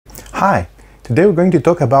Hi, today we're going to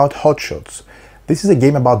talk about Hotshots. This is a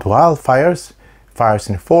game about wildfires, fires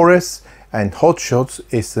in forests, and Hotshots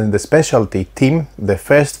is the specialty team, the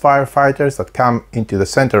first firefighters that come into the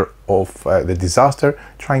center of the disaster,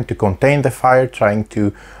 trying to contain the fire, trying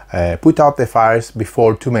to put out the fires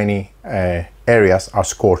before too many areas are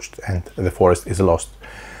scorched and the forest is lost.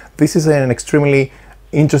 This is an extremely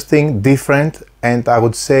interesting, different, and I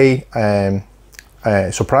would say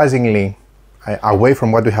surprisingly away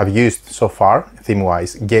from what we have used so far,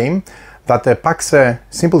 theme-wise, game that packs a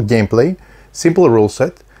simple gameplay, simple rule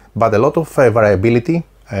set, but a lot of variability,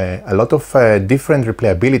 a lot of different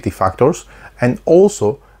replayability factors, and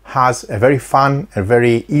also has a very fun and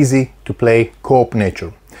very easy to play co-op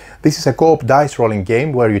nature. This is a co-op dice rolling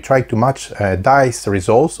game where you try to match dice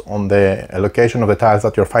results on the location of the tiles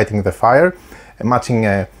that you're fighting the fire, matching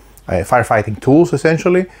firefighting tools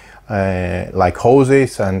essentially, like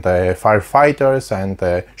hoses and firefighters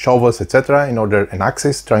and shovels, etc., in order, and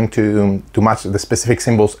axes, trying to match the specific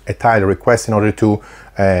symbols a tile requests in order to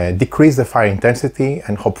decrease the fire intensity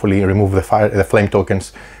and hopefully remove the flame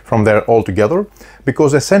tokens from there altogether.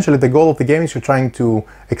 Because essentially the goal of the game is you're trying to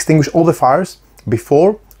extinguish all the fires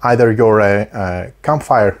before either your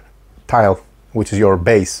campfire tile, which is your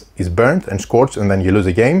base, is burnt and scorched and then you lose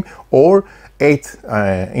the game, or 8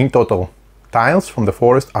 in total tiles from the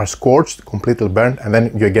forest are scorched, completely burnt, and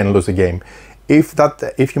then you again lose the game.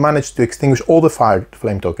 If you manage to extinguish all the fire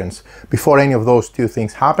flame tokens before any of those two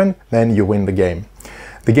things happen, then you win the game.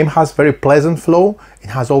 The game has very pleasant flow, it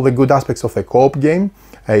has all the good aspects of the co-op game,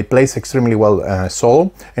 it plays extremely well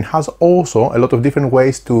solo, and has also a lot of different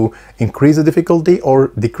ways to increase the difficulty or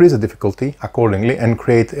decrease the difficulty accordingly and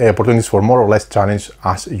create opportunities for more or less challenge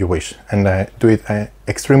as you wish, and do it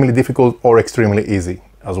extremely difficult or extremely easy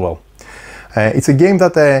as well. It's a game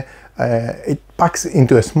that it packs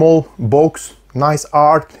into a small box, nice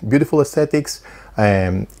art, beautiful aesthetics,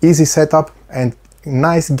 easy setup and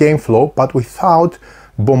nice game flow, but without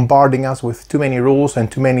bombarding us with too many rules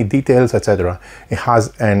and too many details, etc. It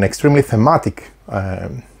has an extremely thematic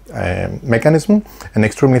mechanism, an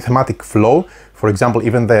extremely thematic flow. For example,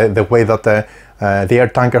 even the way that the air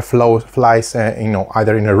tanker flies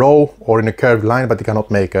either in a row or in a curved line, but it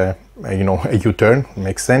cannot make a U-turn.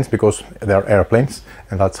 Makes sense because they are airplanes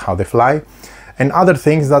and that's how they fly. And other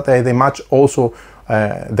things that they match also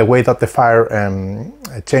the way that the fire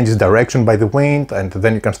changes direction by the wind, and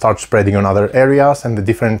then you can start spreading on other areas, and the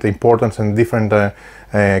different importance and different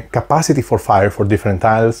capacity for fire for different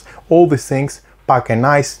tiles. All these things pack a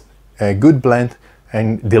nice good blend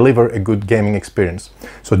and deliver a good gaming experience.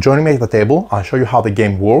 So join me at the table, I'll show you how the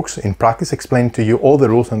game works in practice, explain to you all the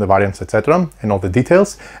rules and the variants, etc., and all the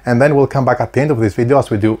details, and then we'll come back at the end of this video, as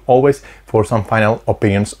we do always, for some final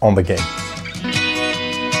opinions on the game.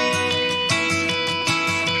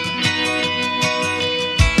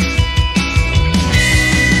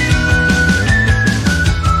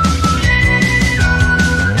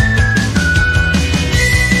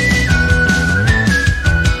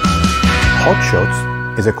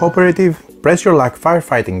 Hotshots is a cooperative, press-your-luck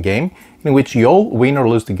firefighting game in which you all win or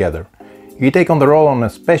lose together. You take on the role of a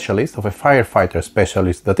specialist, of a firefighter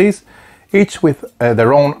specialist that is, each with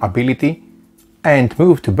their own ability, and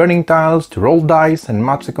move to burning tiles, to roll dice and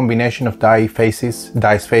match the combination of dice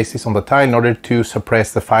faces on the tile in order to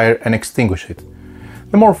suppress the fire and extinguish it.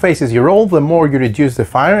 The more faces you roll, the more you reduce the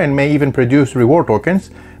fire and may even produce reward tokens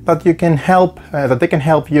that they can help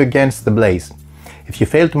you against the blaze. If you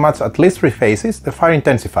fail to match at least 3 faces, the fire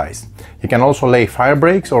intensifies. You can also lay fire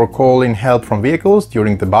breaks or call in help from vehicles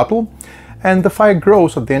during the battle, and the fire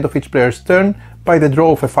grows at the end of each player's turn by the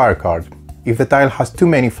draw of a fire card. If the tile has too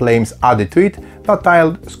many flames added to it, that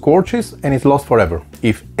tile scorches and is lost forever.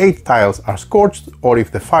 If 8 tiles are scorched, or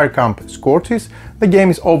if the fire camp scorches, the game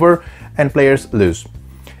is over and players lose.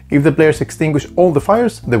 If the players extinguish all the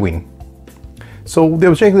fires, they win. So the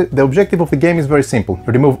objective of the game is very simple.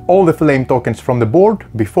 Remove all the flame tokens from the board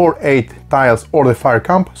before 8 tiles or the fire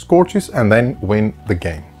camp scorches, and then win the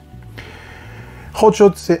game.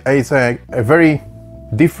 Hotshots is a very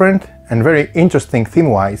different and very interesting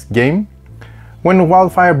theme-wise game. When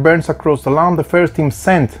wildfire burns across the land, the first team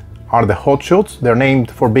sent are the Hotshots. They're named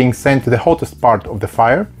for being sent to the hottest part of the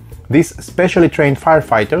fire. These specially trained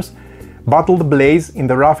firefighters battle the blaze in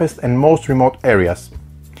the roughest and most remote areas.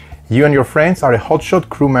 You and your friends are a Hotshot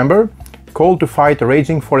crew member called to fight a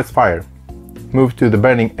raging forest fire. Move to the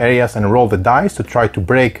burning areas and roll the dice to try to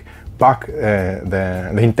break back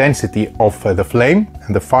the intensity of the flame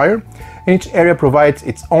and the fire. And each area provides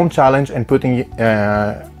its own challenge and putting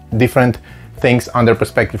different things under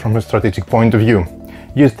perspective from a strategic point of view.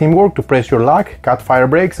 Use teamwork to press your luck, cut fire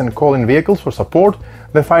breaks and call in vehicles for support,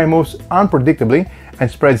 The fire moves unpredictably and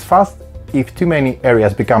spreads fast. If too many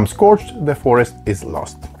areas become scorched, the forest is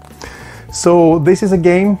lost. So this is a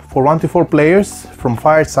game for 1 to 4 players from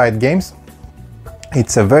Fireside Games.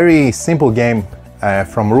 It's a very simple game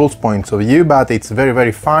from rules points of view, but it's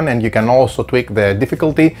very fun, and you can also tweak the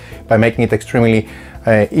difficulty by making it extremely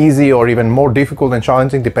easy or even more difficult and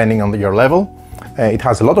challenging depending on your level. It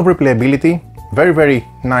has a lot of replayability, very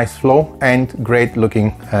nice flow, and great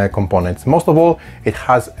looking components. Most of all, it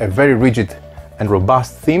has a very rigid and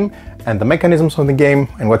robust theme, and the mechanisms of the game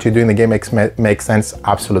and what you do in the game makes sense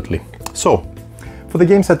absolutely. So, for the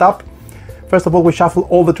game setup, first of all, we shuffle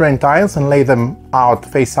all the terrain tiles and lay them out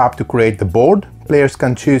face up to create the board. Players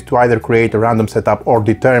can choose to either create a random setup or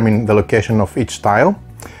determine the location of each tile.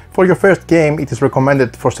 For your first game, it is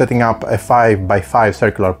recommended for setting up a 5x5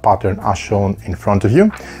 circular pattern as shown in front of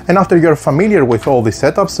you. And after you're familiar with all these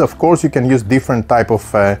setups, of course, you can use different type of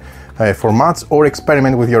formats or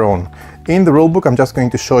experiment with your own. In the rulebook, I'm just going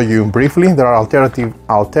to show you briefly. There are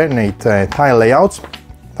alternate tile layouts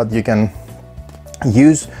that you can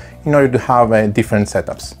use in order to have different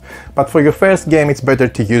setups. But for your first game, it's better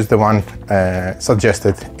to use the one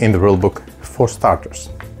suggested in the rulebook for starters.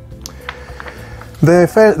 The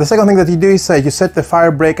second thing that you do is you set the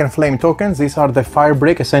fire break and flame tokens. These are the fire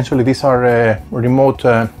break. Essentially, these are remote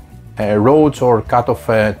roads or cut off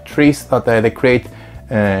trees that they create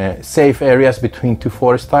safe areas between two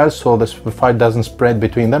forest tiles, so the fire doesn't spread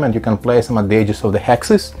between them, and you can place them at the edges of the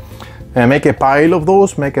hexes. Make a pile of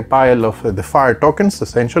those, make a pile of the fire tokens,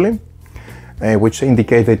 essentially, which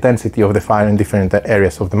indicate the intensity of the fire in different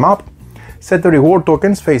areas of the map. Set the reward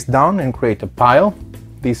tokens face down and create a pile.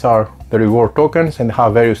 These are the reward tokens and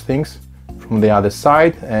have various things from the other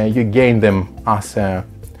side. You gain them as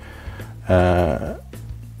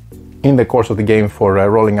in the course of the game for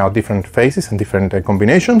rolling out different phases and different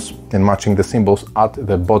combinations and matching the symbols at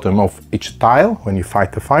the bottom of each tile when you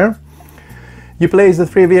fight the fire. You place the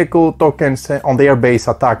 3 vehicle tokens on the airbase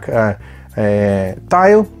attack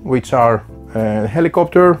tile, which are the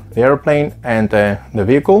helicopter, the airplane, and the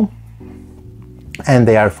vehicle, and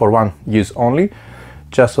they are for one use only,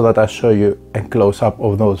 just so that I show you a close-up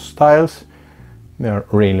of those tiles. They are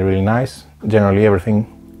really nice. Generally everything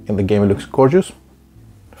in the game looks gorgeous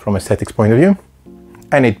from aesthetics point of view,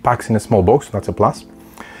 and it packs in a small box, that's a plus.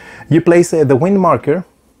 You place the wind marker.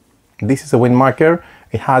 This is a wind marker.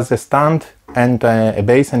 It has a stand and a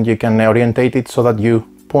base, and you can orientate it so that you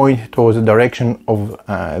point towards the direction of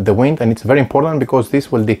the wind, and it's very important because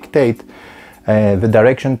this will dictate the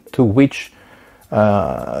direction to which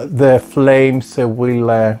the flames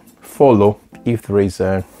will follow if there is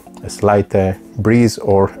a slight breeze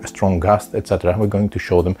or a strong gust, etc. We're going to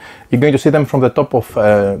show them. You're going to see them from the top of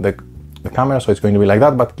the camera, so it's going to be like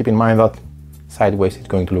that, but keep in mind that sideways it's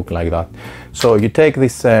going to look like that. So you take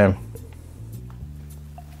this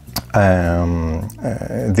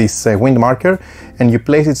wind marker and you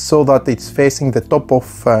place it so that it's facing the top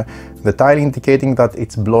of the tile, indicating that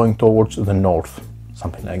it's blowing towards the north,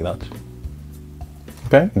 something like that.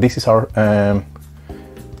 Okay, this is our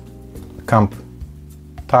camp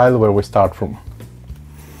tile where we start from.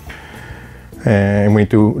 And we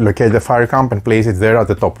need to locate the fire camp and place it there at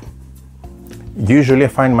the top. Usually I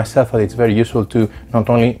find myself that it's very useful to not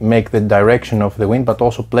only make the direction of the wind, but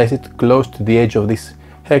also place it close to the edge of this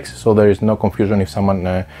hex, so there is no confusion if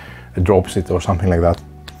someone drops it or something like that.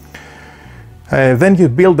 Then you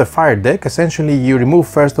build the fire deck. Essentially you remove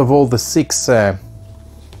first of all the 6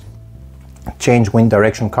 change wind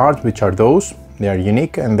direction cards, which are those. They are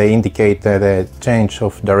unique and they indicate the change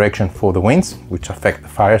of direction for the winds, which affect the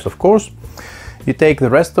fires, of course. You take the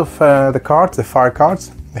rest of the cards, the fire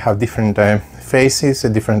cards. They have different faces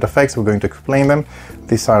and different effects. We're going to explain them.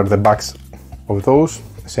 These are the backs of those.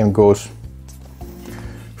 The same goes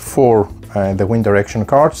for the wind direction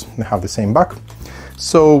cards. They have the same back.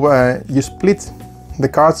 So you split the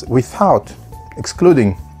cards without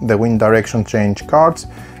excluding the wind direction change cards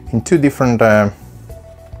in 2 different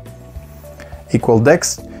equal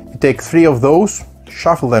decks. You take 3 of those,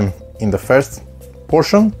 shuffle them in the first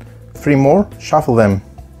portion, 3 more, shuffle them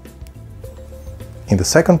in the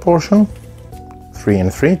second portion, 3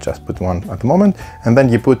 and 3, just put 1 at the moment, and then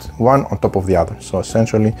you put 1 on top of the other. So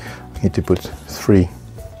essentially you need to put 3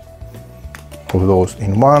 of those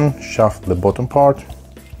in 1, shuffle the bottom part,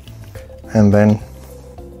 and then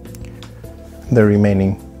the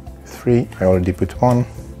remaining 3, I already put 1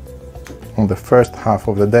 on the first half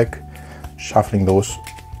of the deck, shuffling those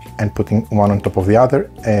and putting 1 on top of the other,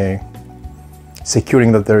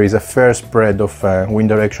 securing that there is a fair spread of wind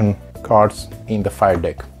direction cards in the fire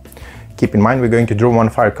deck. Keep in mind we're going to draw 1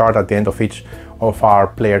 fire card at the end of each of our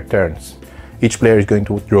player turns. each player is going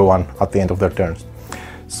to draw one at the end of their turns.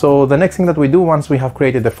 So the next thing that we do once we have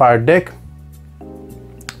created the fire deck,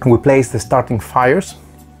 we place the starting fires.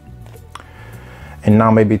 And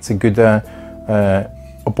now maybe it's a good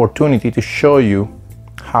opportunity to show you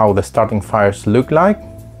how the starting fires look like.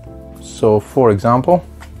 So for example,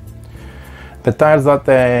 the tiles that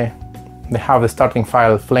they have the starting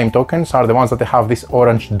fire flame tokens are the ones that they have this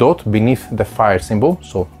orange dot beneath the fire symbol.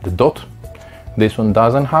 So the dot, this one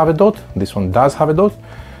doesn't have a dot, this one does have a dot.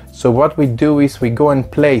 So what we do is we go and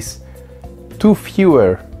place 2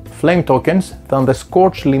 fewer flame tokens than the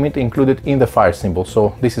scorch limit included in the fire symbol.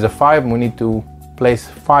 So this is a 5, we need to place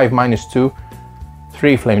 5 minus 2,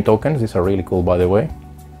 3 flame tokens. These are really cool, by the way.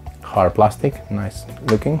 Hard plastic, nice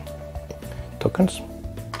looking tokens.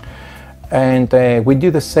 And we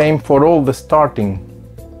do the same for all the starting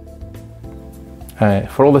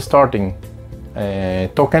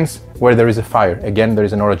tokens where there is a fire. Again, there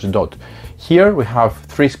is an orange dot. Here we have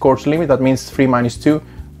 3 scorch limit, that means 3 minus 2,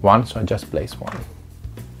 1, so I just place 1,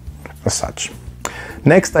 as such.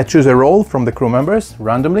 Next, I choose a role from the crew members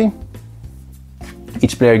randomly.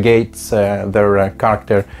 Each player gets their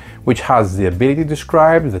character which has the ability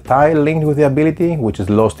described, the tile linked with the ability, which is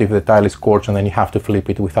lost if the tile is scorched, and then you have to flip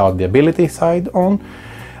it without the ability side on.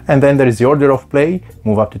 And then there is the order of play: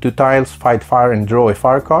 move up to 2 tiles, fight fire and draw a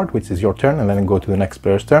fire card, which is your turn, and then go to the next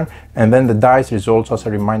player's turn. And then the dice results as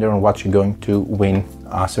a reminder on what you're going to win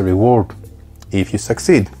as a reward if you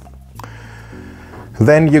succeed.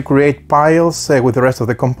 Then you create piles with the rest of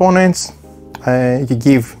the components. You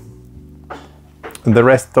give the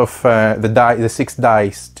rest of the 6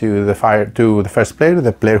 dice to the first player,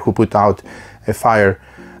 the player who put out a fire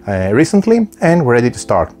recently, and we're ready to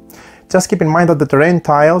start. Just keep in mind that the terrain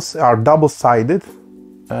tiles are double-sided.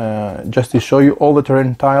 Just to show you, all the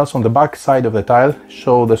terrain tiles on the back side of the tile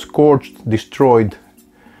show the scorched, destroyed,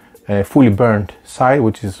 fully burned side,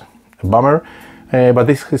 which is a bummer. But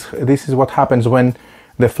this is what happens when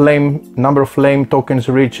the number of flame tokens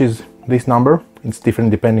reaches this number. It's different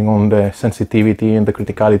depending on the sensitivity and the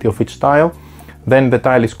criticality of each tile. Then the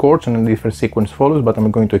tile is scorched and a different sequence follows, but I'm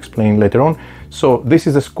going to explain later on. So this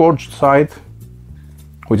is the scorched side,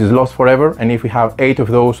 which is lost forever, and if we have 8 of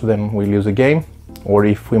those, then we lose the game. Or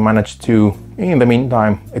if we manage to, in the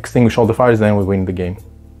meantime, extinguish all the fires, then we win the game.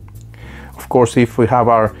 Of course, if we have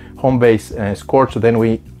our home base scorched, then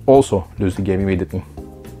we also lose the game immediately.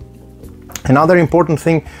 Another important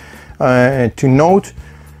thing to note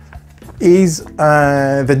is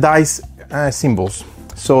the dice symbols.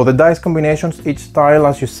 So the dice combinations, each tile,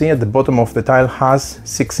 as you see at the bottom of the tile, has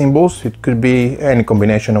 6 symbols. It could be any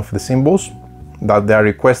combination of the symbols that they are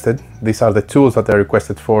requested. These are the tools that are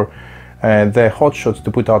requested for the hotshots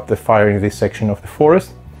to put out the fire in this section of the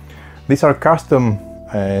forest. These are custom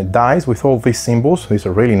dice with all these symbols. These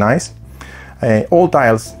are really nice. All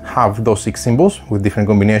tiles have those 6 symbols with different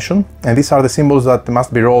combination, and these are the symbols that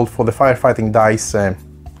must be rolled for the firefighting dice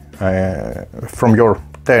from your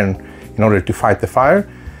turn in order to fight the fire.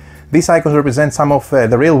 These icons represent some of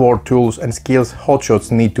the real-world tools and skills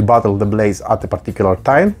hotshots need to battle the blaze at a particular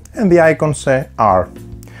tile, and the icons are: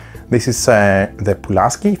 this is the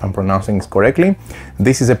Pulaski, if I'm pronouncing this correctly.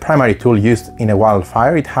 This is a primary tool used in a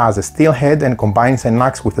wildfire. It has a steel head and combines an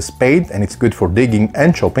axe with a spade, and it's good for digging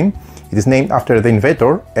and chopping. It is named after the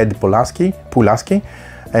inventor, Ed Pulaski,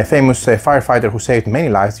 a famous firefighter who saved many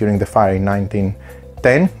lives during the fire in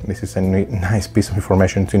 1910. This is a nice piece of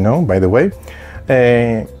information to know, by the way.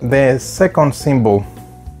 The second symbol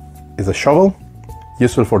is a shovel,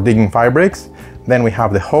 useful for digging fire breaks. Then we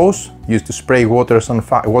have the hose, used to spray water on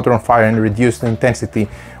fire and reduce the intensity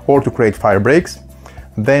or to create fire breaks.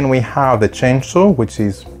 Then we have the chainsaw, which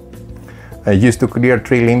is used to clear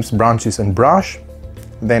tree limbs, branches and brush.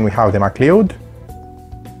 Then we have the MacLeod,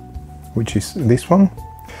 which is this one.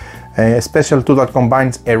 A special tool that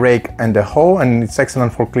combines a rake and a hoe, and it's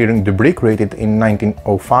excellent for clearing debris, created in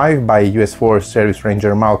 1905 by US Forest Service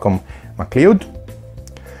Ranger Malcolm MacLeod.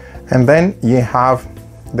 And then you have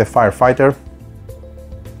the firefighter,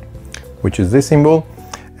 which is this symbol,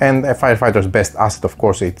 and a firefighter's best asset, of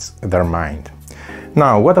course, it's their mind.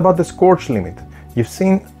 Now, what about the scorch limit?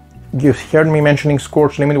 You've heard me mentioning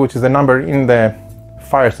scorch limit, which is the number in the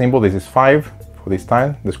fire symbol. This is 5 for this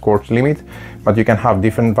tile, the scorch limit, but you can have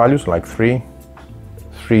different values like 3,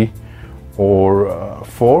 or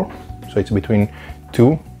 4, so it's between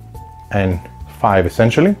 2 and 5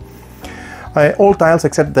 essentially. All tiles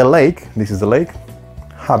except the lake, this is the lake,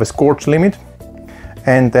 have a scorch limit,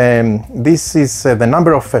 and this is the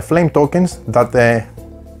number of flame tokens that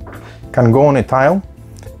can go on a tile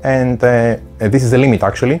and this is the limit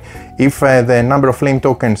actually. If the number of flame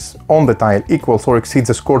tokens on the tile equals or exceeds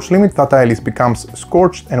the scorch limit, that tile becomes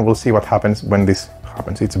scorched, and we'll see what happens when this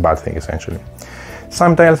happens. It's a bad thing essentially.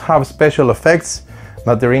 Some tiles have special effects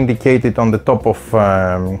that are indicated on the top of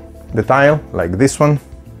the tile, like this one.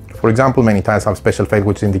 For example, many tiles have special effect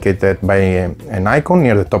which is indicated by an icon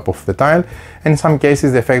near the top of the tile. And in some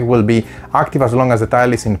cases the effect will be active as long as the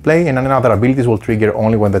tile is in play, and another abilities will trigger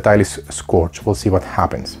only when the tile is scorched. We'll see what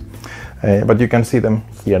happens. But you can see them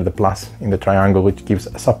here, the plus in the triangle, which gives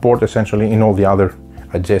support essentially in all the other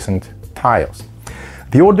adjacent tiles.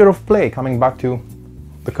 The order of play, coming back to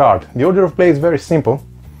the card. The order of play is very simple.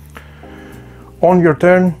 On your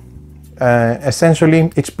turn,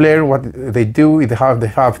 essentially each player, what they do, they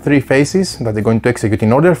have 3 phases that they're going to execute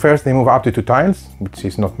in order. First they move up to 2 tiles, which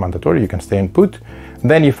is not mandatory, you can stay and put.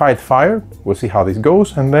 Then you fight fire, we'll see how this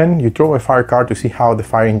goes, and then you draw a fire card to see how the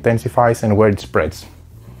fire intensifies and where it spreads.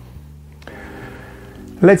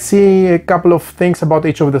 Let's see a couple of things about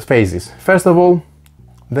each of the phases. First of all,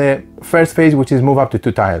 the first phase, which is move up to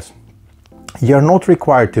 2 tiles. You're not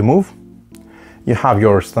required to move. You have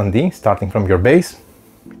your standee starting from your base,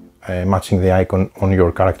 matching the icon on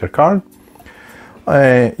your character card.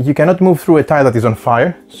 You cannot move through a tile that is on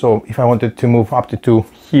fire, so if I wanted to move up to 2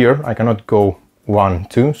 here, I cannot go 1,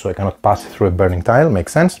 2, so I cannot pass through a burning tile,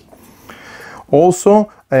 makes sense.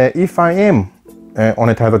 Also, if I am on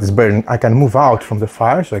a tile that is burning, I can move out from the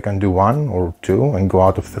fire, so I can do 1 or 2 and go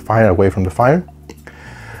out of the fire, away from the fire.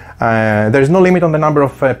 There is no limit on the number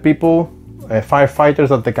of people, firefighters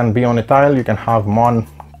that they can be on a tile. You can have 1,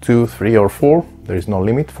 2, 3 or 4. There is no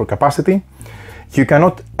limit for capacity. You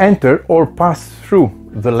cannot enter or pass through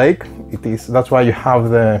the lake. That's why you have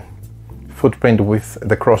the footprint with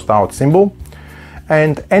the crossed out symbol.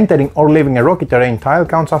 And entering or leaving a rocky terrain tile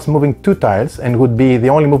counts as moving 2 tiles and would be the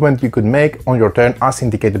only movement you could make on your turn as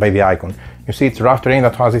indicated by the icon. You see it's rough terrain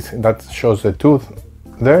that shows the tooth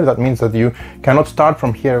there. That means that you cannot start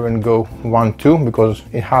from here and go 1, 2 because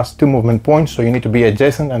it has 2 movement points, so you need to be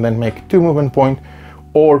adjacent and then make 2 movement points,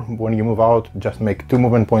 or when you move out just make 2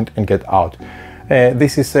 movement points and get out.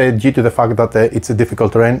 This is due to the fact that it's a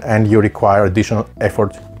difficult terrain and you require additional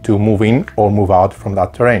effort to move in or move out from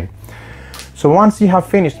that terrain. So once you have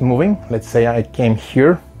finished moving, let's say I came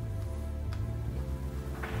here,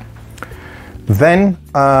 then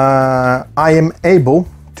I am able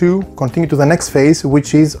to continue to the next phase,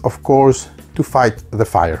 which is of course to fight the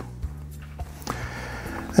fire.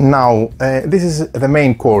 Now this is the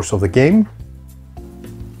main course of the game.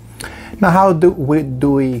 Now how do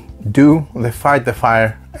we do the fight the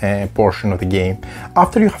fire portion of the game?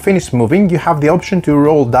 After you have finished moving, you have the option to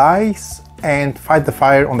roll dice and fight the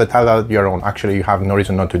fire on the tile that you're on. Actually, you have no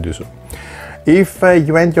reason not to do so. If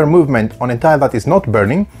you end your movement on a tile that is not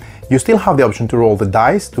burning, you still have the option to roll the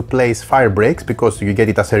dice to place fire breaks, because you get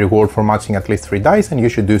it as a reward for matching at least 3 dice, and you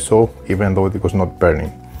should do so even though it was not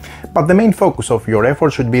burning. But the main focus of your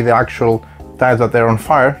effort should be the actual tiles that are on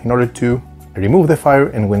fire in order to remove the fire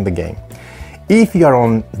and win the game. If you are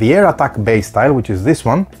on the air attack base tile, which is this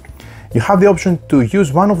one, you have the option to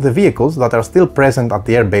use one of the vehicles that are still present at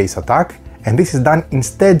the air base attack, and this is done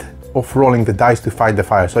instead of rolling the dice to fight the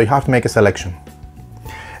fire, so you have to make a selection.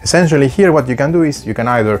 Essentially here what you can do is you can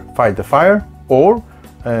either fight the fire, or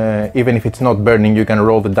even if it's not burning, you can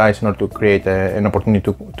roll the dice in order to create an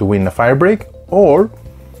opportunity to win a fire break, or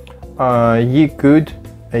you could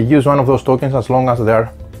use one of those tokens as long as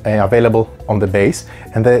they're available on the base,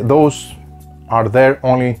 and those are there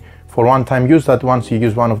only for one-time use. That once you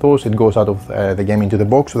use one of those, it goes out of the game into the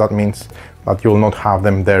box, so that means that you will not have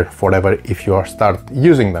them there forever if you start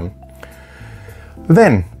using them.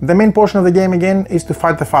 Then the main portion of the game again is to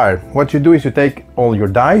fight the fire. What you do is you take all your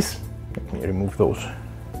dice. Let me remove those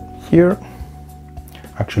here.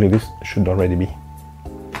 Actually, this should already be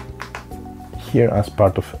here as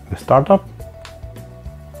part of the startup.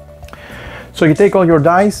 So you take all your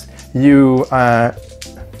dice, you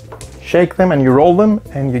shake them and you roll them,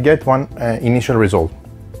 and you get one initial result.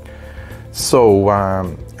 So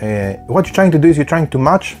what you're trying to do is you're trying to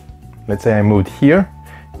match, let's say I moved here,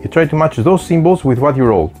 you try to match those symbols with what you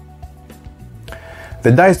rolled.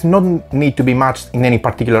 The dice do not need to be matched in any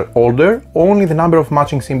particular order, only the number of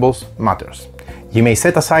matching symbols matters. You may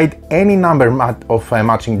set aside any number of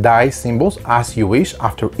matching dice symbols as you wish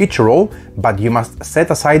after each roll, but you must set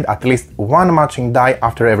aside at least one matching die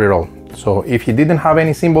after every roll. So if you didn't have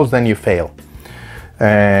any symbols, then you fail.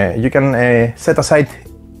 You can set aside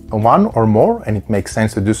one or more, and it makes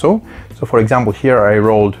sense to do so. So for example, here I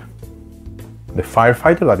rolled the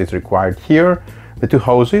firefighter that is required here, the 2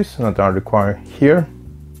 hoses that are required here.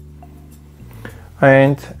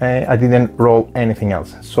 and I didn't roll anything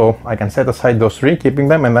else. So I can set aside those 3, keeping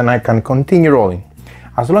them, and then I can continue rolling.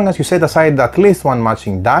 As long as you set aside at least 1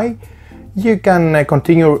 matching die, you can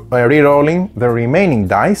continue re-rolling the remaining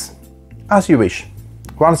dice as you wish.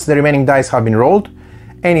 Once the remaining dice have been rolled,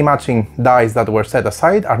 any matching dice that were set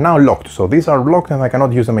aside are now locked. So these are locked and I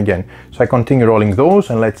cannot use them again. So I continue rolling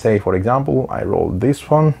those, and let's say, for example, I roll this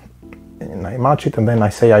one and I match it, and then I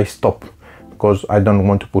say I stop because I don't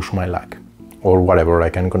want to push my luck or whatever.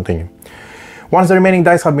 I can continue. Once the remaining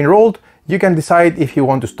dice have been rolled, you can decide if you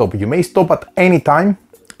want to stop. You may stop at any time.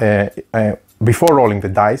 Before rolling the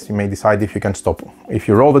dice, you may decide if you can stop. If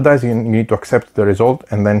you roll the dice, you need to accept the result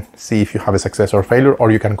and then see if you have a success or failure,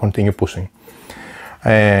 or you can continue pushing.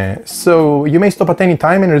 So you may stop at any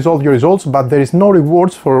time and resolve your results, but there is no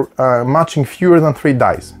rewards for matching fewer than 3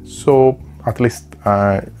 dice. So at least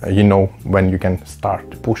you know when you can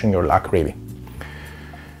start pushing your luck really.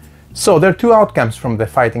 So there are 2 outcomes from the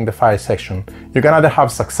Fighting the Fire section. You can either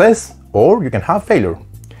have success or you can have failure.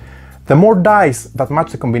 The more dice that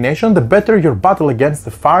match the combination, the better your battle against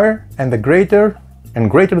the fire and the greater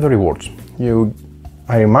the rewards.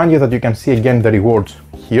 I remind you that you can see again the rewards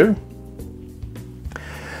here.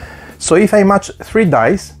 So if I match 3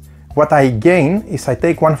 dice, what I gain is I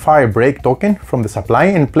take 1 fire break token from the supply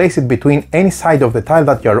and place it between any side of the tile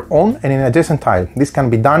that you are on and an adjacent tile. This can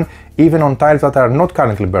be done even on tiles that are not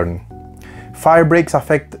currently burning. Fire breaks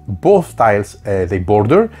affect both tiles they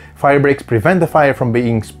border. Fire breaks prevent the fire from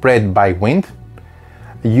being spread by wind.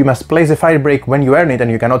 You must place a fire break when you earn it,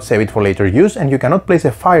 and you cannot save it for later use, and you cannot place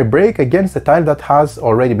a fire break against the tile that has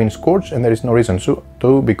already been scorched, and there is no reason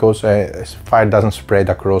to, because fire doesn't spread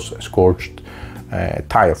across scorched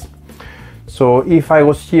tiles. So if I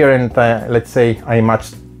was here and let's say I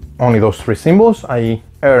matched only those 3 symbols, I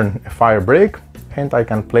earn a fire break and I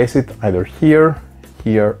can place it either here,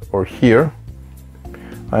 here or here.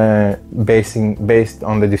 Based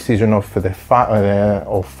on the decision of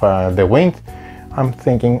the wind, I'm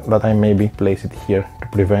thinking that I maybe place it here to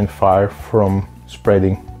prevent fire from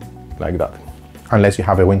spreading like that, unless you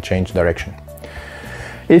have a wind change direction.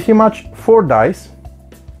 If you match 4 dice,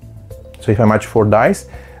 so if I match 4 dice,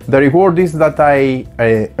 the reward is that I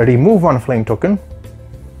remove 1 flame token,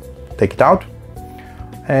 take it out,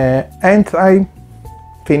 and I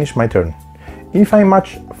finish my turn. If I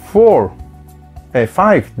match 5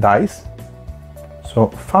 dice, so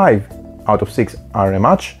 5 out of 6 are a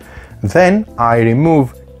match, then I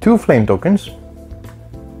remove 2 flame tokens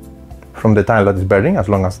from the tile that is burning, as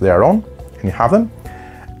long as they are on and you have them,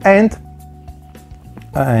 and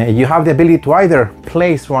you have the ability to either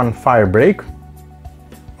place 1 fire break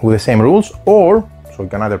with the same rules, or so you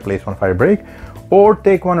can either place 1 fire break or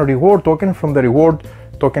take 1 reward token from the reward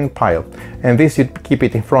token pile, and this, you keep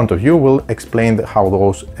it in front of you, will explain how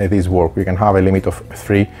these work. You can have a limit of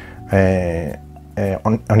 3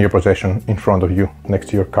 on your possession in front of you next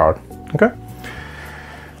to your card. Okay,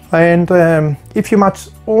 and if you match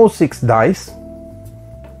all 6 dice,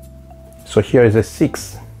 so here is a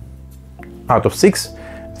 6 out of 6,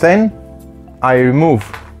 then I remove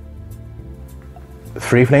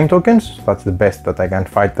 3 flame tokens. That's the best that I can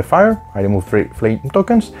fight the fire. I remove 3 flame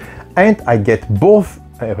tokens and I get both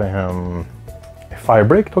a fire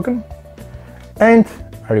break token and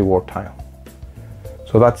a reward tile.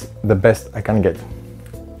 So that's the best I can get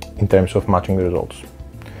in terms of matching the results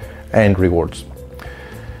and rewards.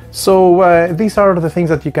 So these are the things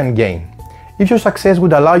that you can gain. If your success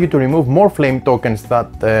would allow you to remove more flame tokens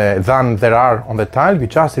than there are on the tile, you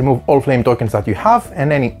just remove all flame tokens that you have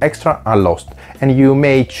and any extra are lost. And you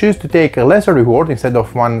may choose to take a lesser reward instead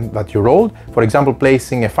of one that you rolled, for example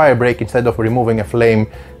placing a fire break instead of removing a flame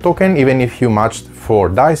token, even if you matched 4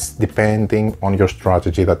 dice, depending on your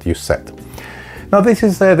strategy that you set. Now this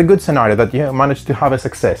is the good scenario, that you managed to have a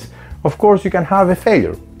success. Of course you can have a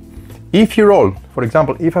failure. If you roll, for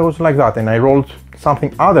example, if I was like that and I rolled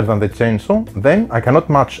something other than the chainsaw, then I cannot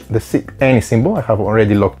match any symbol. I have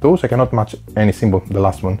already locked those. I cannot match any symbol. The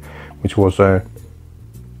last one, which was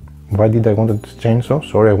why did I wanted chainsaw?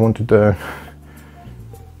 Sorry, I wanted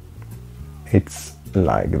it's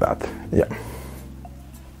like that. Yeah.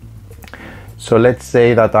 So let's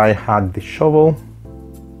say that I had the shovel.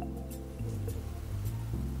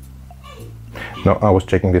 No, I was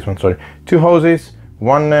checking this one, sorry. 2 hoses,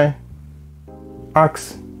 1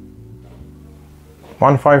 axe,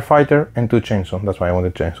 1 firefighter and 2 chainsaw. That's why I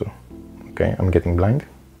wanted chainsaw. Okay, I'm getting blind.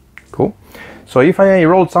 Cool. So if I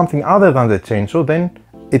rolled something other than the chainsaw, then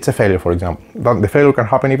it's a failure, for example. The failure can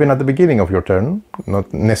happen even at the beginning of your turn,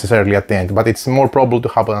 not necessarily at the end, but it's more probable to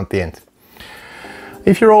happen at the end.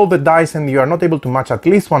 If you roll the dice and you are not able to match at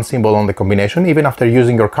least one symbol on the combination, even after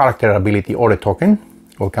using your character ability or a token,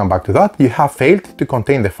 we'll come back to that, you have failed to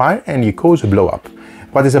contain the fire and you cause a blow up.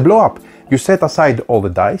 What is a blow up? You set aside all the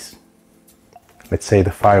dice. Let's say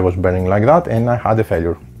the fire was burning like that and I had a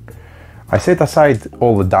failure. I set aside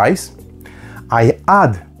all the dice. I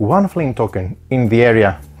add one flame token in the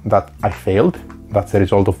area that I failed. That's the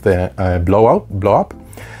result of the blow up.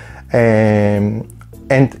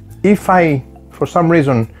 And if I, for some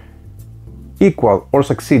reason, equal or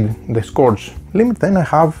succeed the scorch limit, then I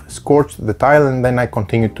have scorched the tile, and then I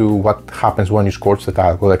continue to what happens when you scorch the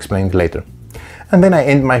tile. We'll explain it later. And then I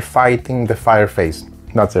end my fighting the fire phase.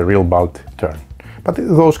 That's a real bad turn. But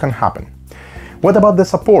those can happen. What about the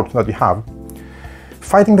support that you have?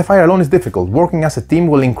 Fighting the fire alone is difficult. Working as a team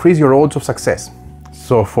will increase your odds of success.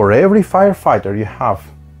 So for every firefighter you have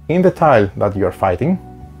in the tile that you are fighting,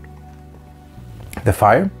 the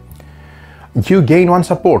fire, you gain one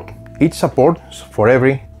support. Each support for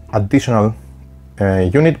every additional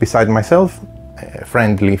unit beside myself,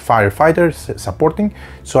 friendly firefighters supporting,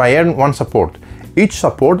 so I earn one support. Each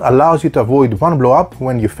support allows you to avoid one blow up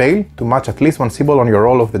when you fail to match at least one symbol on your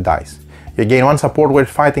roll of the dice. You gain one support when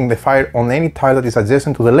fighting the fire on any tile that is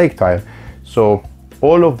adjacent to the lake tile. So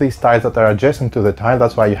all of these tiles that are adjacent to the tile,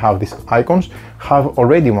 that's why you have these icons, have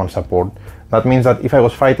already one support. That means that if I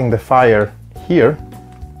was fighting the fire here,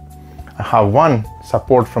 I have one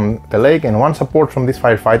support from the lake and one support from this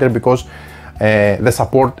firefighter, because the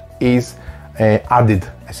support is added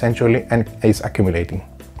essentially and is accumulating.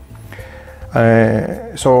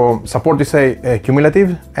 So support is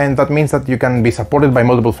cumulative, and that means that you can be supported by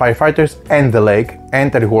multiple firefighters and the lake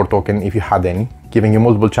and a reward token if you had any, giving you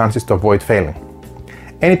multiple chances to avoid failing.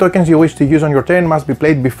 Any tokens you wish to use on your turn must be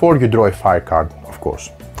played before you draw a fire card, of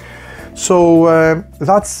course. So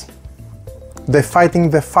that's the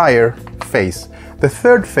fighting the fire phase. The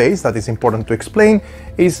third phase that is important to explain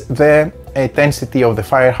is the intensity of the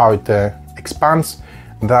fire, how it expands.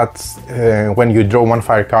 That's when you draw one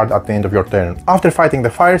fire card at the end of your turn. After fighting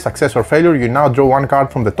the fire, success or failure, you now draw one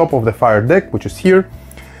card from the top of the fire deck, which is here,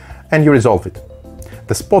 and you resolve it.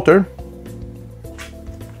 The spotter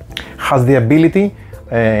has the ability,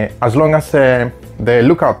 as long as the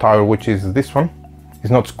lookout tower, which is this one,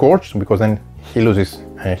 is not scorched, because then he loses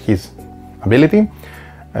his ability,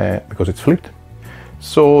 because it's flipped.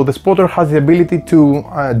 So the spotter has the ability to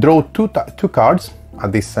draw two cards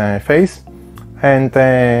at this phase, and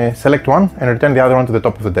select one and return the other one to the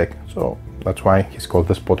top of the deck. So that's why he's called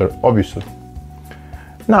the spotter, obviously.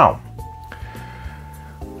 Now,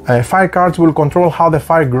 fire cards will control how the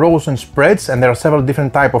fire grows and spreads, and there are several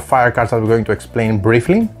different types of fire cards that we're going to explain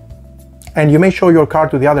briefly. And you may show your card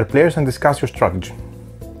to the other players and discuss your strategy.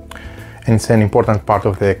 And it's an important part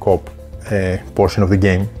of the co-op portion of the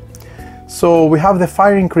game. So we have the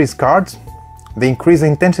fire increase cards. They increase the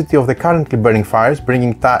intensity of the currently burning fires,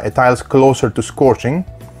 bringing tiles closer to scorching.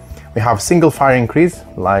 We have single fire increase,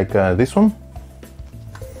 like this one.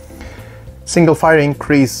 Single fire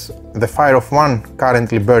increase the fire of one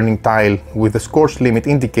currently burning tile with the scorch limit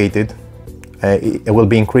indicated. It will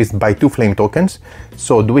be increased by 2 flame tokens.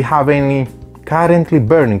 So do we have any currently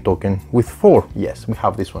burning token with 4? Yes, we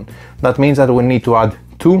have this one. That means that we need to add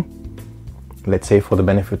 2. Let's say, for the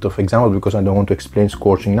benefit of example, because I don't want to explain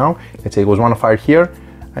scorching now, let's say it was one fire here.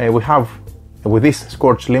 We have, with this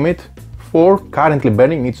scorch limit, 4 currently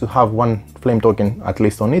burning, needs to have 1 flame token at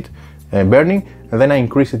least on it, burning, and then I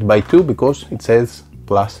increase it by 2 because it says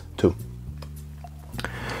 +2.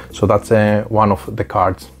 So that's one of the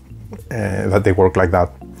cards that they work like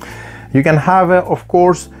that. You can have, of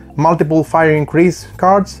course, multiple fire increase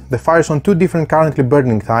cards. The fires on 2 different currently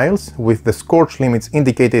burning tiles with the scorch limits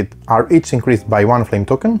indicated are each increased by 1 flame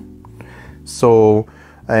token. So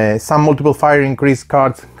some multiple fire increase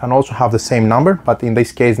cards can also have the same number, but in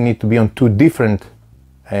this case need to be on 2 different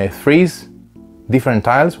 3s, different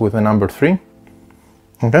tiles with the number 3.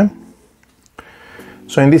 Okay.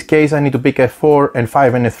 So in this case I need to pick a 4 and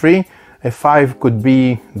 5 and a 3. A 5 could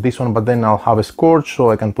be this one, but then I'll have a scorch,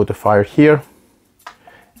 so I can put a fire here.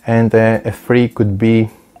 And a 3 could be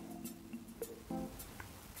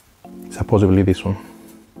supposedly this one.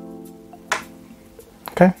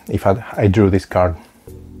 Okay, if I drew this card.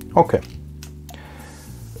 Okay.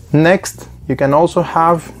 Next, you can also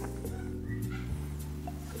have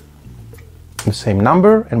the same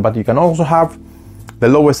number, but you can also have the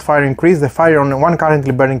lowest fire increase. The fire on one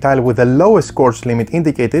currently burning tile with the lowest scorch limit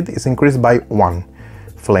indicated is increased by 1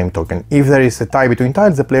 flame token. If there is a tie between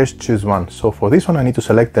tiles, the players choose one. So for this one I need to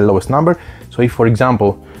select the lowest number. So if, for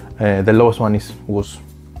example, the lowest one was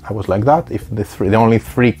like that, if the only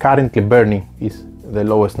 3 currently burning is the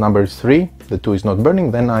lowest number is 3, the 2 is not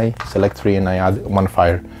burning, then I select 3 and I add 1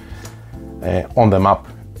 fire on the map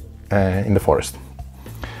in the forest.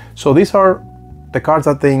 So these are the cards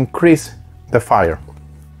that they increase the fire.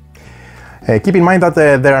 Keep in mind that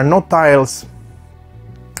there are no tiles.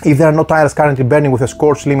 If there are no tiles currently burning with a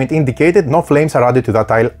scorch limit indicated, no flames are added to that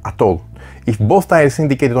tile at all. If both tiles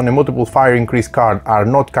indicated on a multiple fire increase card are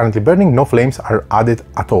not currently burning, no flames are added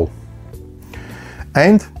at all.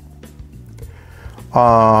 And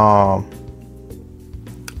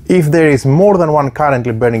if there is more than one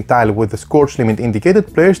currently burning tile with the scorch limit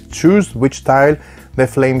indicated, players choose which tile the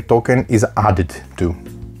flame token is added to.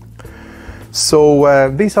 So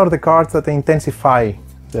these are the cards that intensify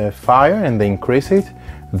the fire and they increase it.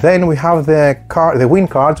 Then we have the win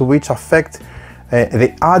cards, which affect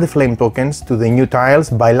they add flame tokens to the new tiles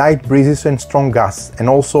by light breezes and strong gusts, and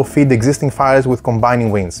also feed existing fires with combining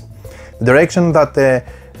winds. The direction that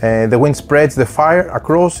the wind spreads the fire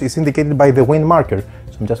across is indicated by the wind marker.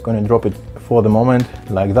 So I'm just going to drop it for the moment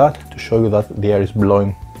like that to show you that the air is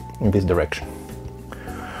blowing in this direction.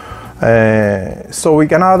 So we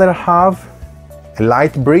can either have a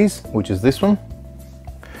light breeze, which is this one.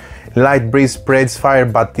 Light breeze spreads fire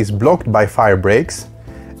but is blocked by fire breaks.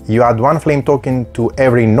 You add 1 flame token to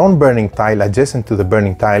every non-burning tile adjacent to the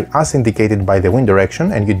burning tile as indicated by the wind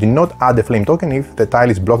direction, and you do not add a flame token if the tile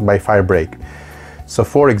is blocked by fire break. So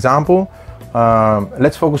for example,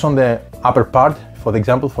 let's focus on the upper part. For the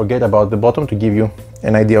example, forget about the bottom to give you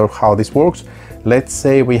an idea of how this works. Let's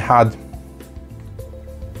say we had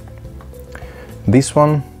this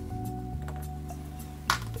one,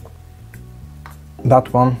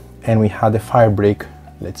 that one, and we had a fire break,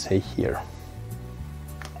 let's say here.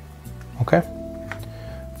 Okay,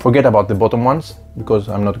 forget about the bottom ones because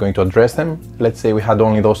I'm not going to address them. Let's say we had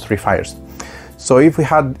only those 3 fires. So if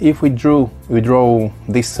we draw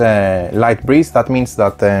this light breeze, that means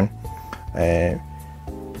that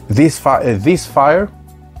this fire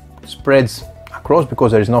spreads across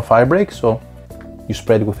because there is no fire break. So you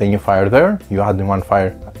spread with a new fire there, you add 1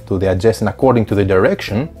 fire to the adjacent according to the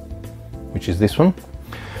direction, which is this one.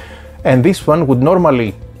 And this one would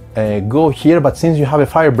normally go here, but since you have a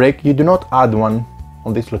fire break, you do not add one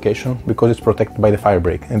on this location because it's protected by the fire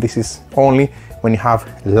break. And this is only when you have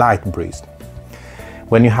light breeze.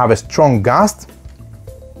 When you have a strong gust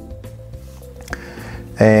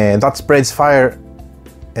that spreads fire,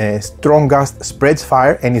 strong gust spreads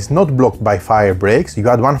fire and is not blocked by fire breaks, you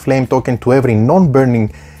add 1 flame token to every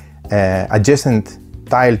non-burning adjacent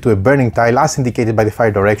tile to a burning tile as indicated by the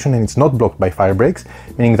fire direction, and it's not blocked by fire breaks,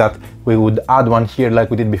 meaning that we would add 1 here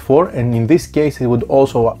like we did before, and in this case it would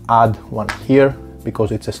also add 1 here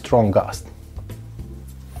because it's a strong gust.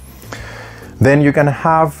 Then you can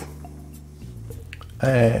have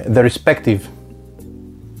the respective,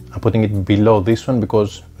 I'm putting it below this one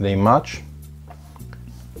because they match,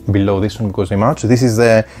 below this one because they match. This is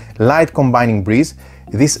the light combining breeze.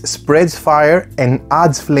 This spreads fire and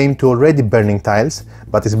adds flame to already burning tiles,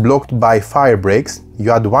 but is blocked by fire breaks.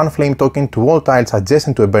 You add 1 flame token to all tiles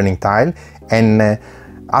adjacent to a burning tile, and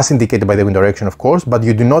as indicated by the wind direction, of course, but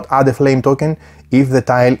you do not add a flame token if the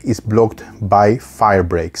tile is blocked by fire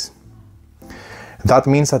breaks. That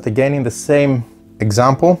means that again in the same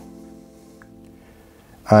example,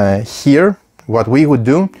 here, what we would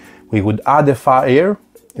do, we would add a fire,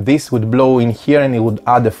 this would blow in here and it would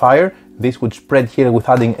add a fire, this would spread here with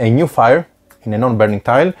adding a new fire in a non-burning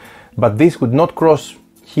tile, but this would not cross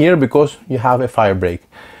here because you have a fire break.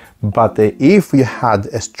 But if you had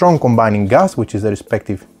a strong combining gust, which is the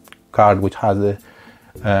respective card which has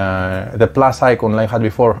the plus icon like I had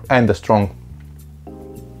before and the strong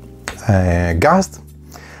gust,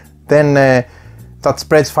 then that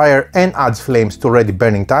spreads fire and adds flames to already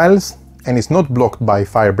burning tiles and is not blocked by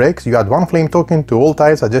fire breaks. You add 1 flame token to all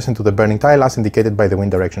tiles adjacent to the burning tile as indicated by the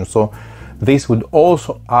wind direction. So this would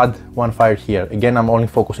also add 1 fire here. Again, I'm only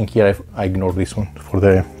focusing here, I ignore this one for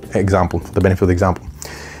the example, for the benefit of the example.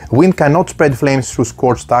 Wind cannot spread flames through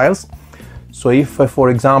scorched tiles. So if,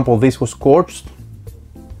 for example, this was scorched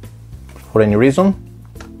for any reason,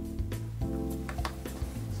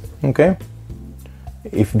 okay,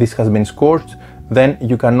 if this has been scorched, then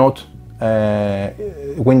you cannot,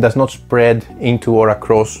 wind does not spread into or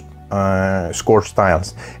across scorched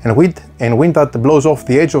tiles. And wind that blows off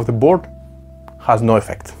the edge of the board has no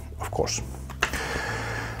effect, of course.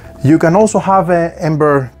 You can also have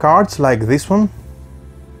ember cards like this one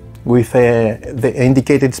with the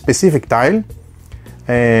indicated specific tile.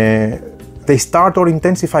 They start or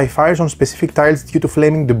intensify fires on specific tiles due to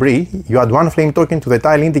flaming debris. You add 1 flame token to the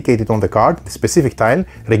tile indicated on the card, the specific tile,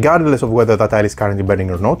 regardless of whether that tile is currently burning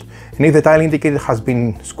or not. And if the tile indicated has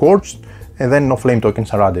been scorched, and then no flame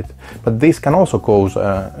tokens are added. But this can also cause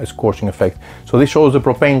a scorching effect. So this shows the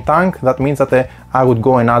propane tank. That means that I would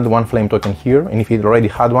go and add one flame token here, and if it already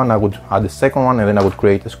had one, I would add the second one, and then I would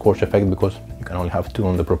create a scorch effect, because you can only have two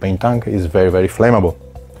on the propane tank. It's very, very flammable.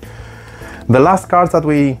 The last cards that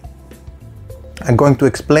we are going to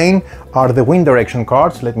explain are the wind direction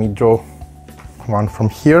cards. Let me draw one from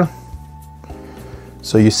here.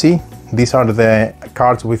 So you see, these are the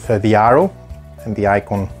cards with the arrow and the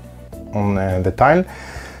icon on the tile.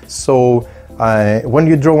 So when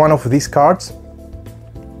you draw one of these cards,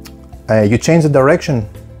 you change the direction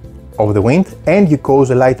of the wind and you cause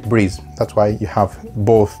a light breeze. That's why you have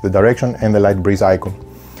both the direction and the light breeze icon.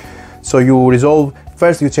 So you resolve,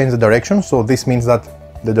 first you change the direction, so this means that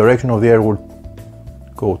the direction of the air will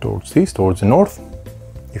go towards this, towards the north,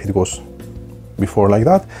 if it was before like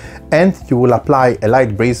that, and you will apply a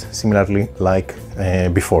light breeze similarly like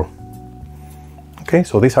before. Okay,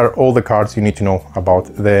 so these are all the cards you need to know about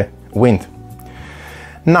the wind.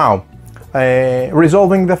 Now,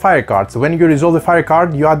 resolving the fire cards. When you resolve the fire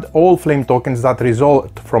card, you add all flame tokens that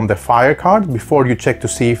result from the fire card before you check to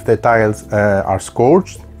see if the tiles are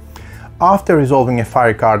scorched. After resolving a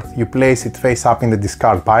fire card, you place it face up in the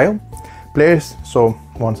discard pile. Players, so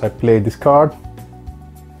once I play this card,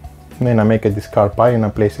 then I make a discard pile and I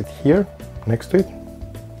place it here next to it.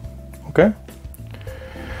 Okay.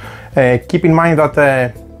 Keep in mind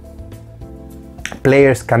that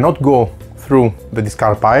players cannot go through the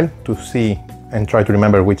discard pile to see and try to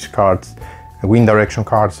remember which cards, wind direction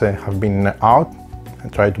cards, have been out,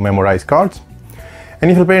 and try to memorize cards. And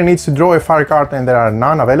if the player needs to draw a fire card and there are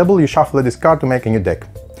none available, you shuffle the discard to make a new deck.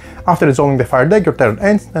 After resolving the fire deck, your turn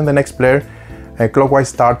ends and the next player clockwise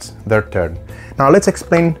starts their turn. Now let's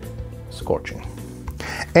explain scorching.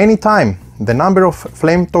 Anytime the number of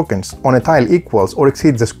flame tokens on a tile equals or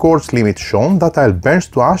exceeds the scorch limit shown, that tile burns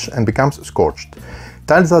to ash and becomes scorched.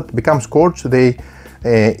 Tiles that become scorched, they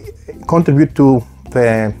contribute to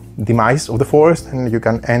the demise of the forest, and you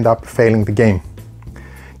can end up failing the game.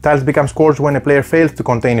 Tiles become scorched when a player fails to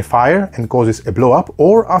contain a fire and causes a blow up,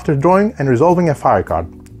 or after drawing and resolving a fire card.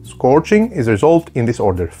 Scorching is resolved in this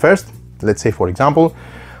order. First, let's say for example,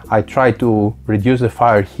 I try to reduce the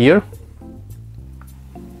fire here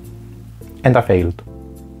and I failed.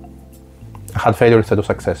 I had failure instead of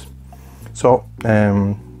success. So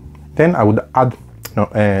then I would add,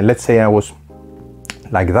 let's say I was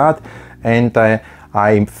like that and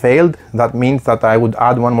I failed. That means that I would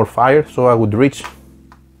add one more fire, so I would reach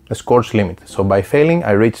a scorch limit. So by failing,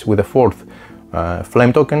 I reach with the fourth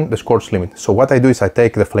flame token the scorch limit. So what I do is I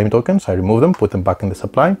take the flame tokens, I remove them, put them back in the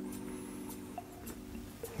supply.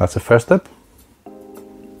 That's the first step.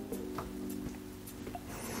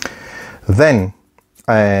 Then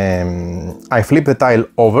I flip the tile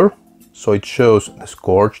over, so it shows the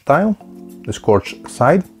scorch tile, the scorch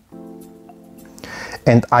side.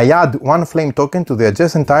 And I add one flame token to the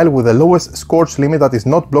adjacent tile with the lowest scorch limit that is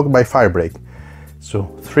not blocked by firebreak. So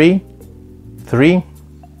 3, 3,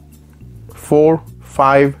 4,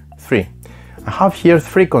 5, 3. I have here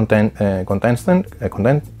 3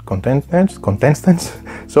 contestants.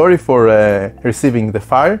 Sorry for receiving the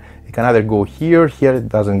fire. It can either go here, here it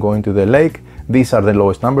doesn't go into the lake. These are the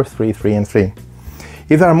lowest numbers, 3, 3, and 3.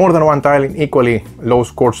 If there are more than one tile in equally low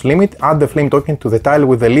scorch limit, add the flame token to the tile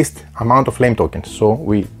with the least amount of flame tokens. So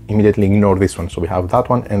we immediately ignore this one. So we have that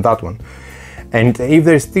one and that one. And if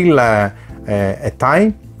there is still a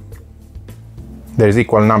tie, there is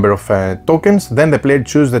equal number of tokens, then the player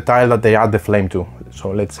chooses the tile that they add the flame to.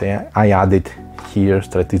 So let's say I add it here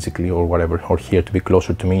strategically or whatever, or here to be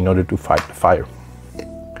closer to me in order to fight the fire.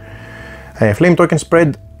 Flame tokens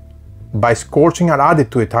spread by scorching are added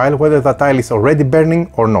to a tile whether that tile is already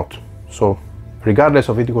burning or not. So regardless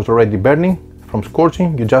of it was already burning, from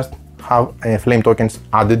scorching you just have flame tokens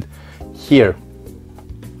added here.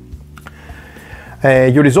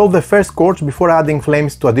 You resolve the first scorch before adding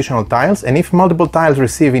flames to additional tiles, and if multiple tiles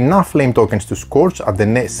receive enough flame tokens to scorch at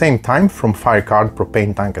the same time from fire card,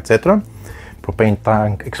 propane tank, etc., propane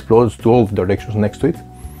tank explodes to all the directions next to it,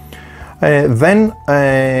 then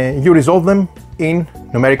you resolve them in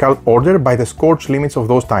numerical order by the scorch limits of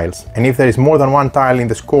those tiles. And if there is more than one tile in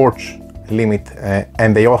the scorch limit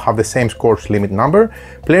and they all have the same scorch limit number,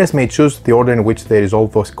 players may choose the order in which they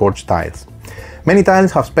resolve those scorch tiles. Many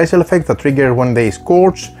tiles have special effects that trigger when they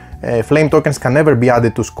scorch. Flame tokens can never be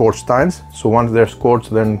added to scorch tiles, so once they're scorched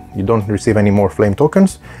then you don't receive any more flame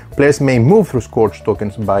tokens. Players may move through scorch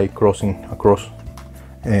tokens by crossing across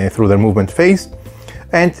through their movement phase,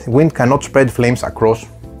 and wind cannot spread flames across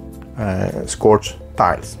scorch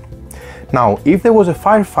tiles. Now, if there was a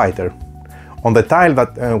firefighter on the tile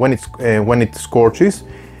that when it scorches,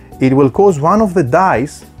 it will cause one of the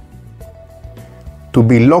dice to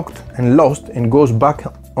be locked and lost and goes back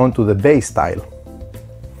onto the base tile.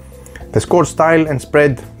 The scorched tile and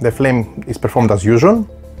spread the flame is performed as usual.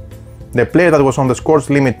 The player that was on the scorched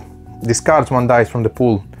limit discards one dice from the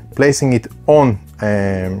pool, placing it on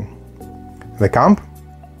the camp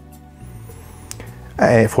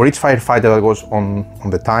for each firefighter that was on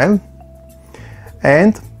the tile.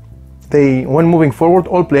 And when moving forward,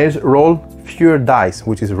 all players roll fewer dice,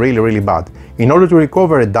 which is really bad. In order to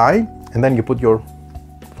recover a die, and then you put your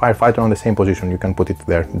firefighter on the same position, you can put it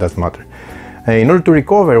there, it doesn't matter. In order to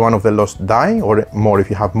recover one of the lost die, or more if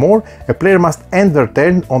you have more, a player must end their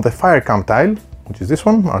turn on the fire camp tile, which is this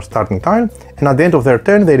one, our starting tile, and at the end of their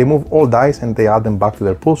turn they remove all dice and they add them back to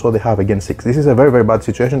their pool, so they have again 6. This is a very bad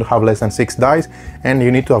situation to have less than 6 dice, and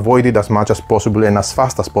you need to avoid it as much as possible and as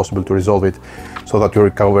fast as possible to resolve it, so that you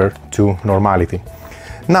recover to normality.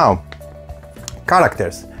 Now,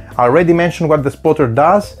 characters. I already mentioned what the spotter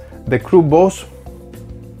does. The crew boss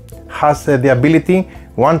has the ability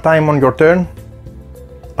one time on your turn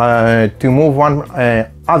to move one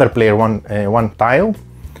other player one tile,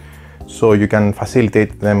 so you can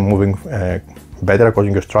facilitate them moving better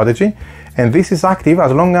according to your strategy. And this is active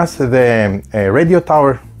as long as the radio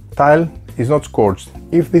tower tile is not scorched.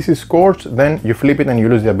 If this is scorched, then you flip it and you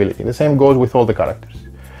lose the ability. The same goes with all the characters.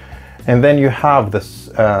 And then you have this,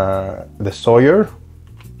 the Sawyer.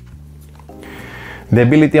 The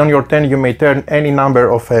ability on your turn, you may turn any number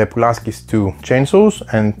of Pulaskis to chainsaws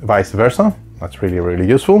and vice versa. That's really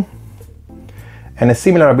useful. And a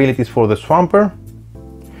similar abilities for the Swamper.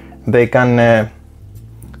 They can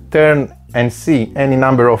turn and see any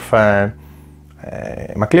number of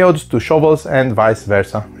MacLeods to shovels and vice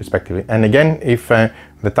versa, respectively. And again, if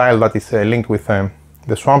the tile that is linked with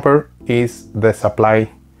the Swamper is the supply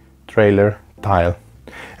trailer tile.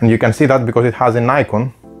 And you can see that because it has an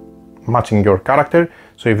icon matching your character,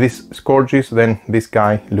 so if this scorches, then this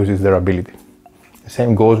guy loses their ability. The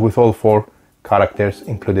same goes with all 4 characters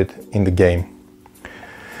included in the game.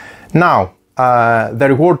 Now, the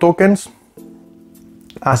reward tokens,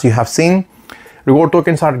 as you have seen, reward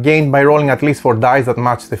tokens are gained by rolling at least 4 dice that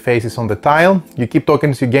match the faces on the tile. You keep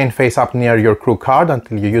tokens you gain face up near your crew card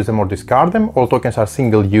until you use them or discard them. All tokens are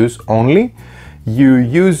single use only.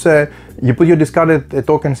 You put your discarded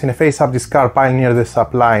tokens in a face-up discard pile near the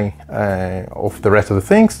supply of the rest of the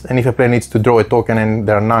things, and if a player needs to draw a token and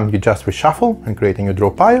there are none, you just reshuffle and create a new draw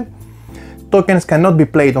pile. Tokens cannot be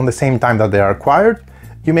played on the same time that they are acquired.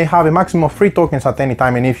 You may have a maximum of 3 tokens at any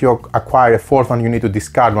time, and if you acquire a 4th one, you need to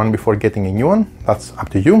discard one before getting a new one. That's up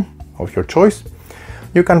to you, of your choice.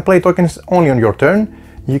 You can play tokens only on your turn.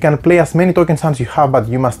 You can play as many tokens as you have, but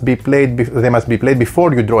they must be played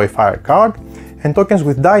before you draw a fire card. And tokens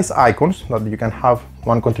with dice icons, that you can have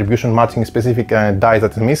one contribution matching a specific dice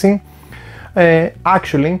that is missing,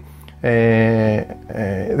 actually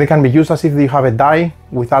they can be used as if you have a die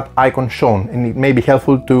with that icon shown, and it may be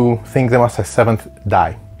helpful to think them as a 7th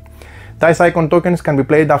die. Dice icon tokens can be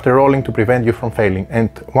played after rolling to prevent you from failing, and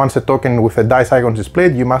once a token with a dice icon is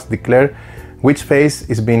played, you must declare which face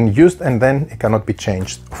is being used, and then it cannot be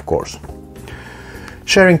changed, of course.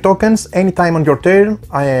 Sharing tokens, anytime on your turn,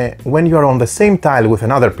 when you are on the same tile with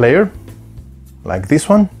another player, like this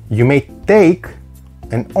one, you may take,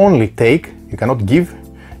 and only take, you cannot give,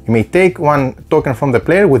 you may take one token from the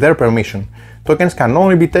player with their permission. Tokens can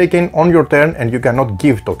only be taken on your turn and you cannot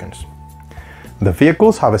give tokens. The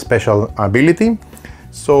vehicles have a special ability,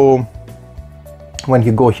 so when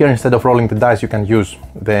you go here, instead of rolling the dice, you can use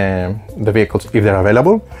the vehicles if they're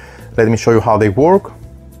available. Let me show you how they work.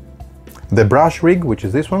 The brush rig, which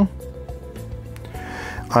is this one,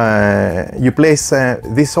 you place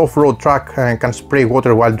this off-road truck can spray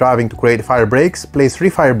water while driving to create fire breaks. Place 3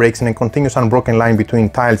 fire breaks in a continuous unbroken line between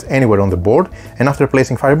tiles anywhere on the board, and after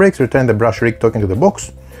placing fire breaks, return the brush rig token to the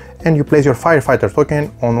box, and you place your firefighter token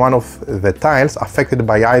on one of the tiles affected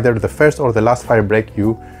by either the first or the last fire break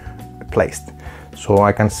you placed. So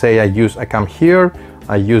I can say I come here,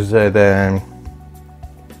 I use the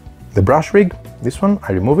brush rig, this one,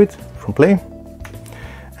 I remove it from play,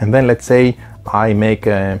 and then let's say I make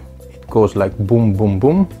it goes like boom boom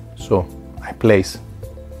boom, so I place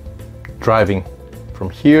driving from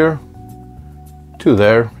here to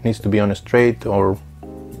there. It needs to be on a straight or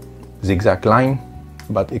zigzag line,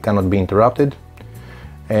 but it cannot be interrupted,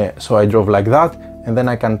 so I drove like that, and then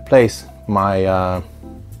I can place my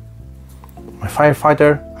my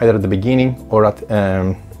firefighter either at the beginning or at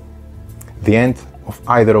the end of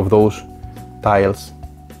either of those tiles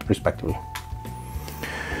respectively.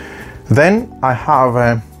 Then I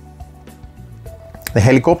have The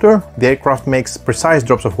helicopter, the aircraft makes precise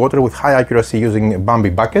drops of water with high accuracy using a Bambi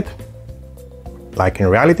bucket, like in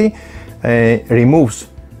reality. Removes,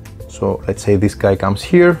 so let's say this guy comes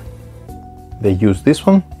here, they use this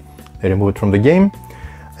one, they remove it from the game.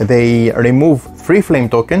 They remove 3 flame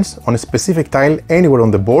tokens on a specific tile anywhere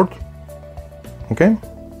on the board. Okay,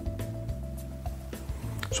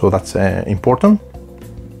 so that's important.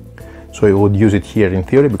 So you would use it here in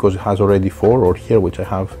theory because it has already 4, or here, which I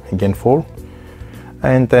have again 4.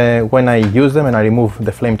 And when I use them and I remove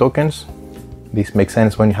the flame tokens, this makes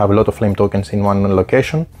sense when you have a lot of flame tokens in one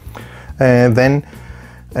location, then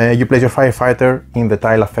you place your firefighter in the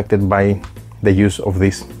tile affected by the use of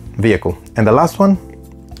this vehicle. And the last one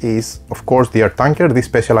is, of course, the air tanker. This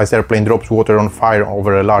specialized airplane drops water on fire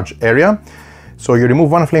over a large area. So you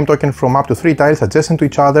remove 1 flame token from up to 3 tiles adjacent to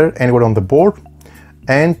each other anywhere on the board,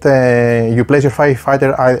 and you place your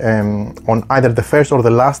firefighter on either the first or the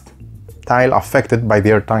last tile affected by the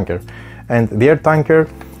air tanker. And the air tanker,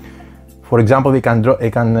 for example, it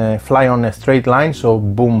can fly on a straight line, so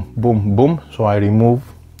boom, boom, boom. So I remove,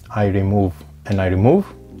 and I remove,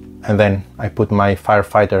 and then I put my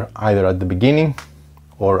firefighter either at the beginning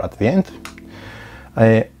or at the end.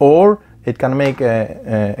 Or it can make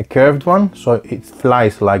a curved one, so it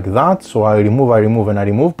flies like that. So I remove, and I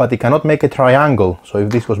remove, but it cannot make a triangle. So if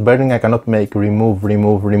this was burning, I cannot make remove,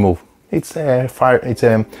 remove, remove. It's a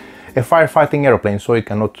firefighting aeroplane, so it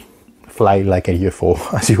cannot fly like a UFO,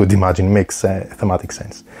 as you would imagine. Makes thematic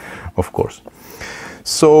sense, of course.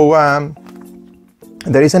 So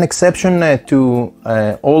there is an exception to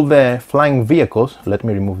all the flying vehicles. Let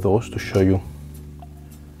me remove those to show you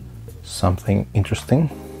something interesting.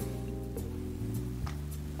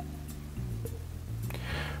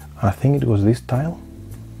 I think it was this tile.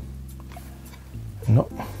 No,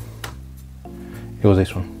 it was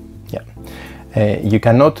this one. Yeah, you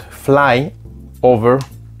cannot fly over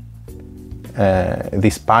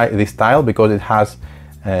this tile because it has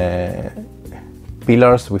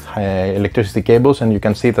pillars with electricity cables, and you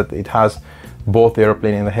can see that it has both the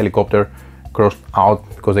airplane and the helicopter crossed out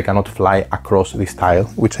because they cannot fly across this tile,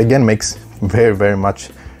 which again makes very, very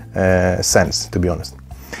much sense, to be honest.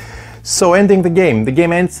 So ending the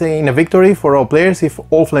game ends in a victory for all players if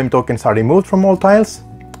all flame tokens are removed from all tiles,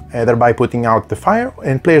 thereby putting out the fire,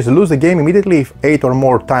 and players lose the game immediately if 8 or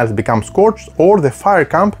more tiles become scorched, or the fire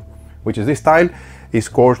camp, which is this tile, is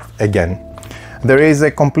scorched again. There is a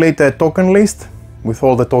complete token list with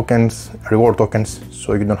all the tokens, reward tokens,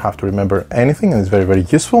 so you don't have to remember anything, and it's very, very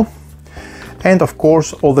useful. And of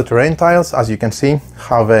course, all the terrain tiles, as you can see,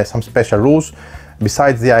 have some special rules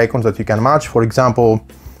besides the icons that you can match. For example,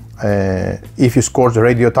 if you scorch the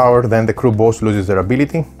radio tower, then the crew boss loses their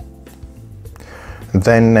ability.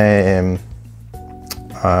 Then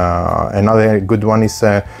another good one is,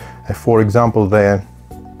 for example, the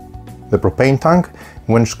propane tank.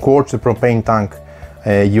 When scorch the propane tank,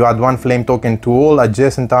 you add 1 flame token to all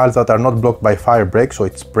adjacent tiles that are not blocked by fire break, so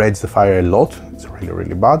it spreads the fire a lot. It's really,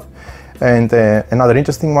 really bad. And another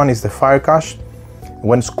interesting one is the fire cache.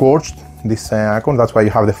 When scorched, this icon, that's why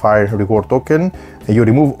you have the fire reward token. You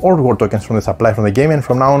remove all reward tokens from the supply from the game, and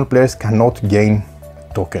from now on players cannot gain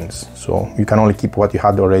tokens, so you can only keep what you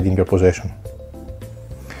had already in your possession.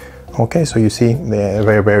 Okay, so you see the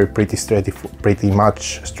very pretty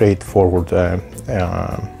much straightforward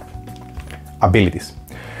abilities.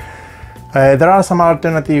 There are some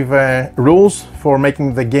alternative rules for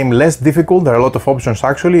making the game less difficult. There are a lot of options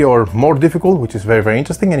actually, or more difficult, which is very, very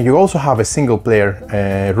interesting. And you also have a single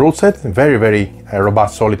player rule set, very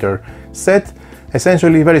robust solitaire set.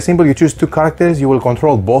 Essentially very simple. You choose 2 characters, you will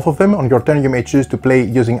control both of them. On your turn you may choose to play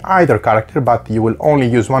using either character, but you will only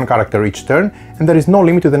use 1 character each turn, and there is no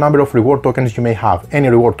limit to the number of reward tokens you may have. Any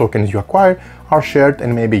reward tokens you acquire are shared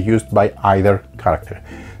and may be used by either character.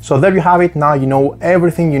 So there you have it. Now you know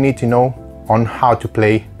everything you need to know on how to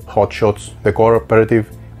play Hotshots, the cooperative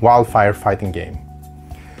wildfire fighting game.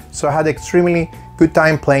 So I had extremely good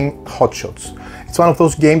time playing Hotshots. It's one of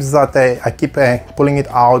those games that I keep pulling it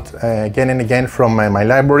out again and again from my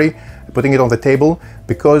library, putting it on the table,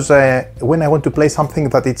 because when I want to play something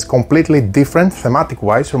that it's completely different thematic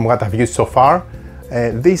wise from what I've used so far,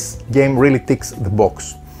 this game really ticks the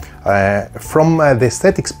box. From the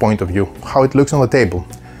aesthetics point of view, how it looks on the table,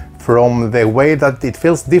 from the way that it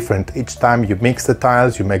feels different each time you mix the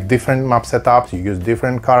tiles, you make different map setups, you use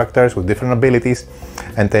different characters with different abilities,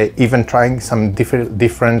 and even trying some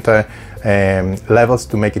different levels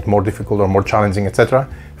to make it more difficult or more challenging, etc.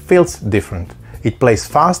 feels different. It plays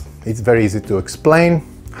fast, it's very easy to explain,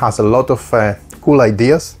 has a lot of cool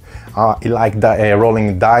ideas. like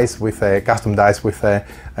rolling dice with custom dice with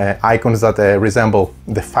icons that resemble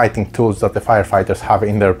the fighting tools that the firefighters have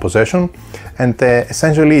in their possession, and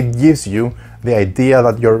essentially it gives you the idea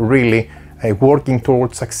that you're really working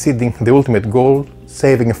towards succeeding the ultimate goal,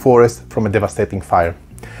 saving a forest from a devastating fire.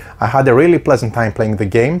 I had a really pleasant time playing the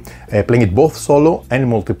game, playing it both solo and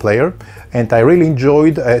multiplayer, and I really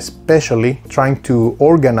enjoyed especially trying to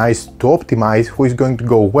organize, to optimize who is going to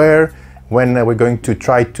go where, when we're going to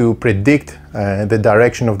try to predict the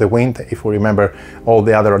direction of the wind, if we remember all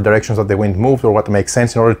the other directions that the wind moves or what makes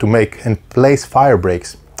sense in order to make and place fire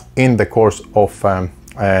breaks in the course of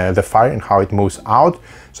the fire and how it moves out,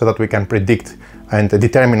 so that we can predict and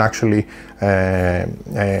determine actually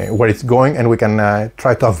where it's going, and we can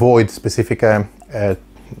try to avoid specific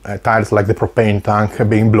tiles like the propane tank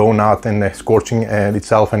being blown out and scorching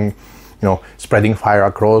itself and, you know, spreading fire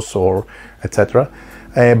across, or etc.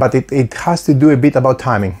 But it has to do a bit about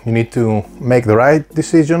timing. You need to make the right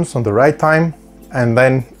decisions on the right time, and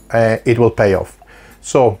then it will pay off.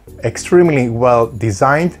 So extremely well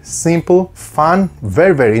designed, simple, fun,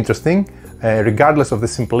 very, very interesting, regardless of the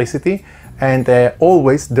simplicity, and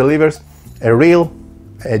always delivers a real,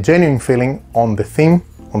 genuine feeling on the theme,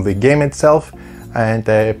 on the game itself, and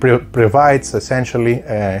provides essentially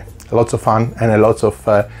lots of fun and lots of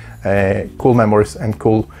cool memories and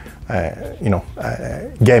cool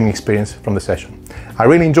gaming experience from the session. I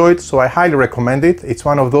really enjoyed it, so I highly recommend it. It's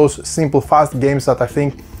one of those simple, fast games that I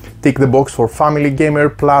think tick the box for family gamer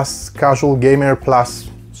plus casual gamer plus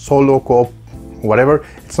solo co-op, whatever.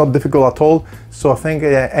 It's not difficult at all, so I think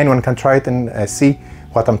anyone can try it and see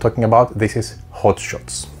what I'm talking about. This is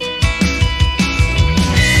Hotshots.